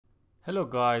Hello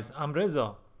guys, I'm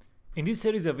Reza. In this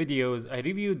series of videos, I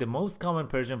review the most common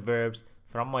Persian verbs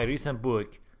from my recent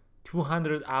book,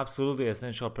 200 Absolutely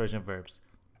Essential Persian Verbs.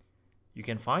 You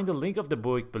can find the link of the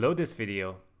book below this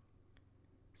video.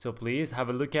 So please have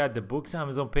a look at the book's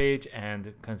Amazon page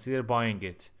and consider buying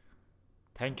it.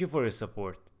 Thank you for your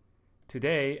support.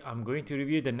 Today, I'm going to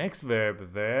review the next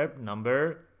verb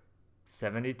number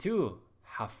 72.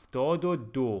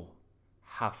 72.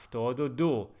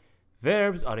 72.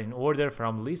 Verbs are in order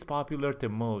from least popular to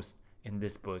most in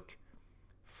this book.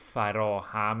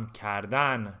 فراهم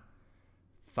کردن.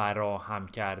 فراهم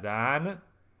کردن.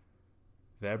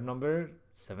 Verb number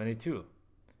 72.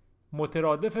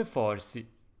 مترادف فارسی.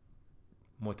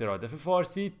 مترادف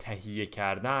فارسی تهیه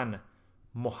کردن.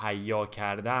 مهیا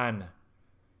کردن.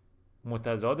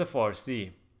 متضاد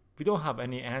فارسی. We don't have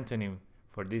any antonym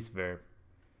for this verb.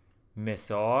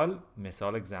 مثال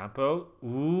example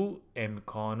او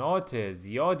امکانات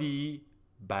زیادی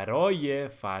برای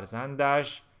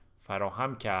فرزندش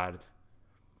فراهم کرد.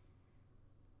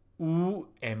 او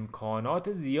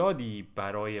امکانات زیادی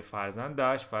برای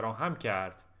فرزندش فراهم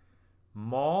کرد.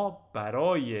 ما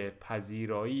برای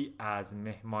پذیرایی از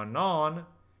مهمانان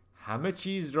همه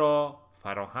چیز را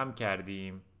فراهم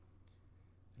کردیم.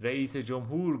 رئیس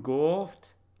جمهور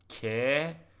گفت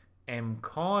که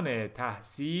امکان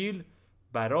تحصیل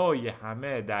برای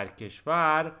همه در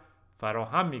کشور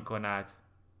فراهم می کند.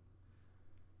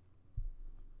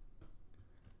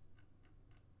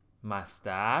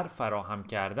 مصدر فراهم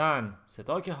کردن.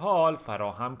 ستاک حال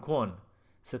فراهم کن.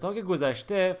 ستاک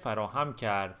گذشته فراهم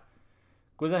کرد.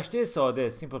 گذشته ساده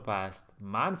simple past.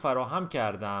 من فراهم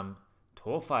کردم.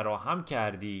 تو فراهم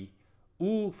کردی.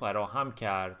 او فراهم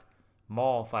کرد.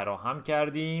 ما فراهم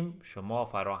کردیم، شما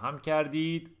فراهم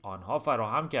کردید، آنها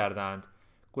فراهم کردند.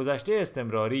 گذشته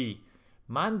استمراری.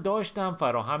 من داشتم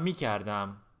فراهم می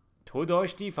کردم. تو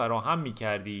داشتی فراهم می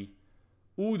کردی.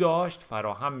 او داشت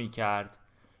فراهم می کرد.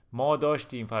 ما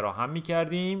داشتیم فراهم می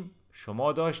کردیم.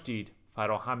 شما داشتید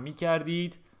فراهم می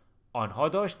کردید. آنها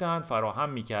داشتند فراهم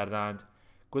می کردند.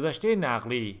 گذشته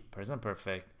نقلی present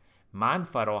perfect. من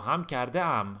فراهم کرده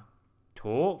ام.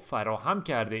 تو فراهم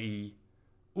کرده ای.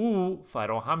 او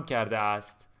فراهم کرده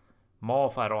است. ما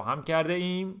فراهم کرده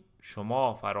ایم.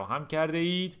 شما فراهم کرده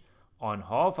اید.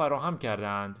 آنها فراهم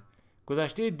کردند.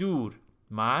 گذشته دور.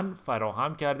 من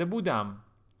فراهم کرده بودم.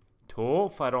 تو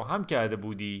فراهم کرده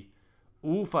بودی.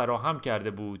 او فراهم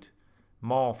کرده بود.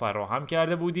 ما فراهم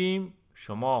کرده بودیم.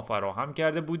 شما فراهم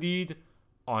کرده بودید.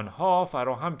 آنها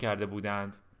فراهم کرده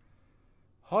بودند.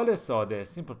 حال ساده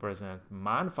simple present.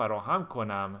 من فراهم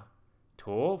کنم.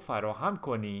 تو فراهم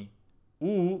کنی.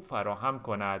 او فراهم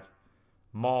کند.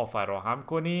 ما فراهم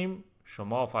کنیم.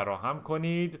 شما فراهم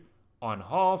کنید.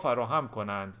 آنها فراهم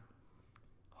کنند.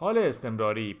 حال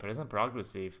استمراری present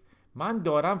progressive. من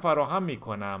دارم فراهم می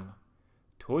کنم.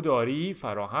 تو داری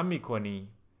فراهم می کنی.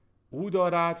 او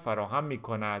دارد فراهم می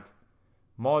کند.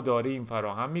 ما داریم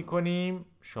فراهم می کنیم.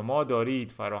 شما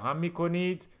دارید فراهم می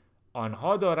کنید.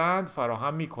 آنها دارند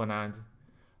فراهم می کنند.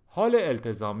 حال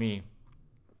التزامی.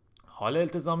 حال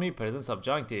التزامی present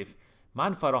subjunctive.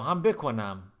 من فراهم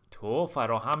بکنم. تو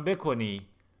فراهم بکنی.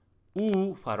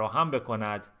 او فراهم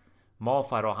بکند. ما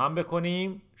فراهم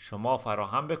بکنیم. شما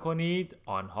فراهم بکنید.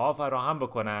 آنها فراهم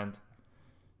بکنند.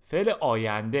 فعل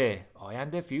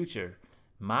آینده future.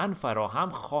 من فراهم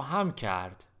خواهم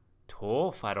کرد.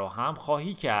 تو فراهم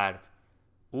خواهی کرد.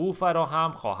 او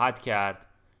فراهم خواهد کرد.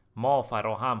 ما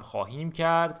فراهم خواهیم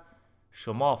کرد.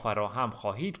 شما فراهم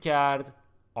خواهید کرد.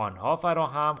 آنها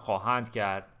فراهم خواهند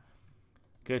کرد.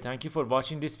 Good, thank you for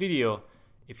watching this video.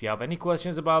 If you have any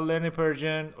questions about learning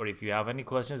Persian, or if you have any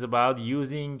questions about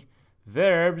using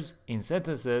verbs in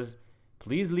sentences,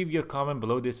 please leave your comment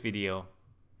below this video.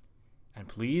 And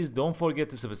please don't forget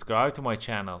to subscribe to my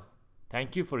channel.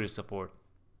 Thank you for your support.